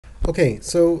Okay,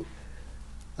 so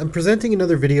I'm presenting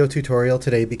another video tutorial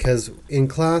today because in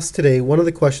class today, one of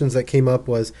the questions that came up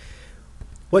was,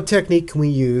 what technique can we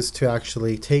use to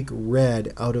actually take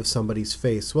red out of somebody's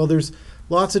face? Well, there's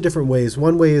lots of different ways.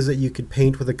 One way is that you could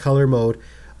paint with a color mode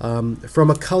from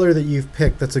a color that you've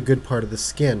picked that's a good part of the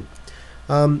skin.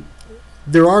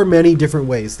 There are many different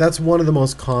ways. That's one of the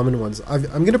most common ones. I'm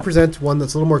going to present one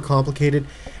that's a little more complicated,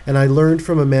 and I learned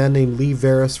from a man named Lee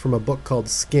Veris from a book called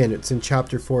Skin. It's in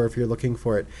chapter 4 if you're looking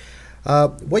for it.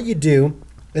 What you do,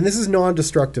 and this is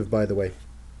non-destructive by the way,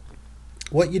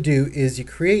 what you do is you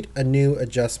create a new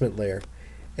adjustment layer.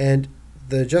 And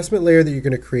the adjustment layer that you're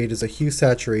going to create is a hue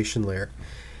saturation layer.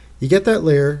 You get that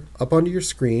layer up onto your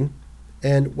screen,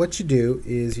 and what you do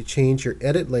is you change your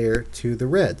edit layer to the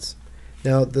reds.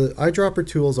 Now the eyedropper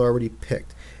tool is already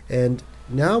picked, and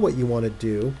now what you want to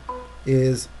do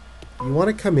is you want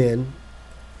to come in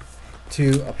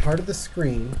to a part of the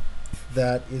screen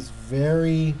that is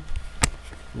very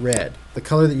red, the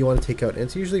color that you want to take out, and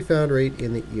it's usually found right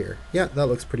in the ear. Yeah, that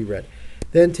looks pretty red.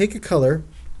 Then take a color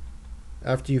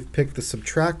after you've picked the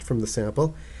subtract from the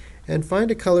sample and find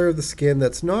a color of the skin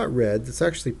that's not red, that's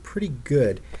actually pretty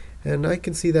good, and I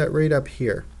can see that right up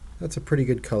here. That's a pretty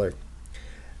good color.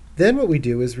 Then what we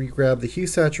do is we grab the hue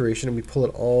saturation and we pull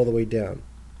it all the way down.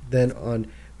 Then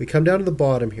we come down to the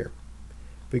bottom here.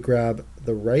 We grab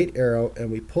the right arrow and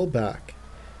we pull back.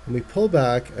 And we pull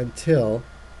back until,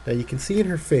 now you can see in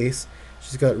her face,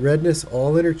 she's got redness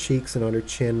all in her cheeks and on her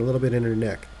chin, a little bit in her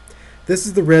neck. This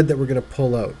is the red that we're going to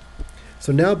pull out.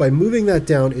 So now by moving that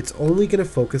down, it's only going to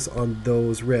focus on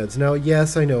those reds. Now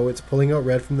yes, I know it's pulling out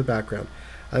red from the background.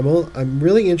 I'm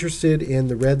really interested in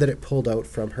the red that it pulled out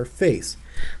from her face.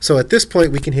 So at this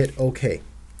point we can hit OK.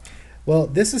 Well,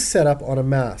 this is set up on a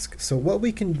mask. So what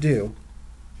we can do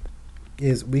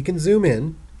is we can zoom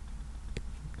in.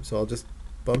 So I'll just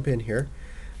bump in here.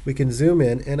 We can zoom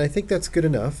in, and I think that's good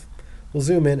enough. We'll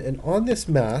zoom in, and on this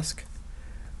mask,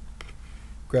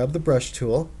 grab the brush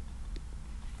tool.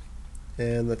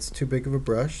 And that's too big of a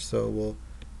brush, so we'll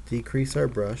decrease our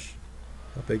brush.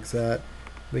 How big's that?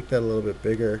 Make that a little bit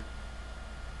bigger.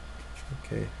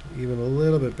 Okay, even a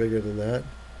little bit bigger than that.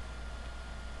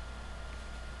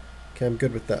 Okay, I'm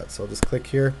good with that. So I'll just click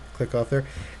here, click off there.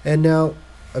 And now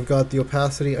I've got the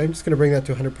opacity. I'm just going to bring that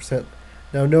to 100%.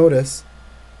 Now notice,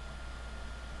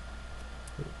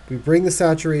 we bring the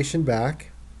saturation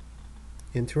back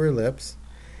into her lips.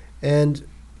 And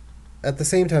at the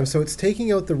same time, so it's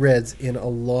taking out the reds in a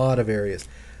lot of areas.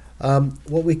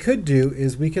 What we could do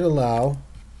is we could allow,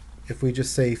 if we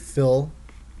just say fill,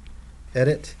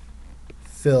 edit,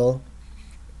 fill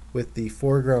with the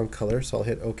foreground color, so I'll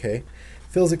hit OK.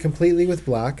 Fills it completely with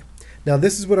black. Now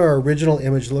this is what our original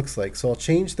image looks like, so I'll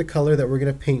change the color that we're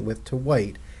going to paint with to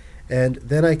white, and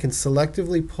then I can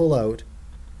selectively pull out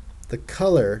the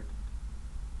color,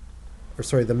 or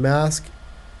sorry, the mask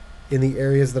in the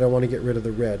areas that I want to get rid of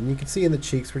the red. And you can see in the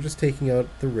cheeks, we're just taking out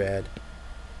the red,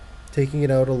 taking it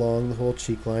out along the whole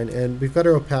cheek line, and we've got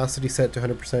our opacity set to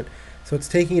 100%, so it's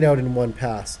taking it out in one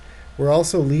pass. We're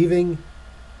also leaving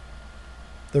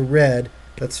the red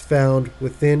that's found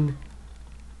within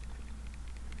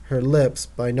her lips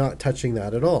by not touching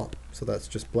that at all. So that's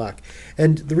just black.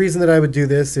 And the reason that I would do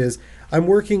this is I'm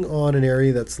working on an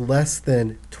area that's less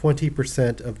than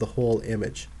 20% of the whole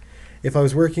image. If I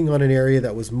was working on an area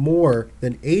that was more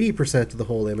than 80% of the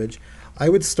whole image, I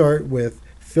would start with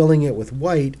filling it with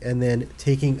white and then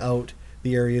taking out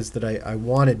the areas that I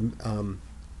wanted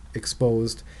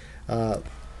exposed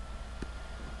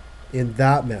in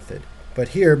that method. But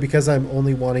here, because I'm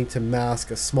only wanting to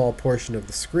mask a small portion of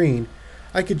the screen,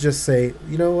 I could just say,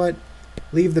 you know what,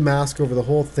 leave the mask over the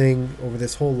whole thing, over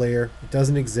this whole layer. It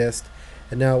doesn't exist.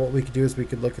 And now what we could do is we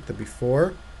could look at the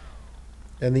before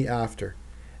and the after.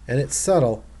 And it's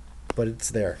subtle, but it's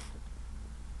there.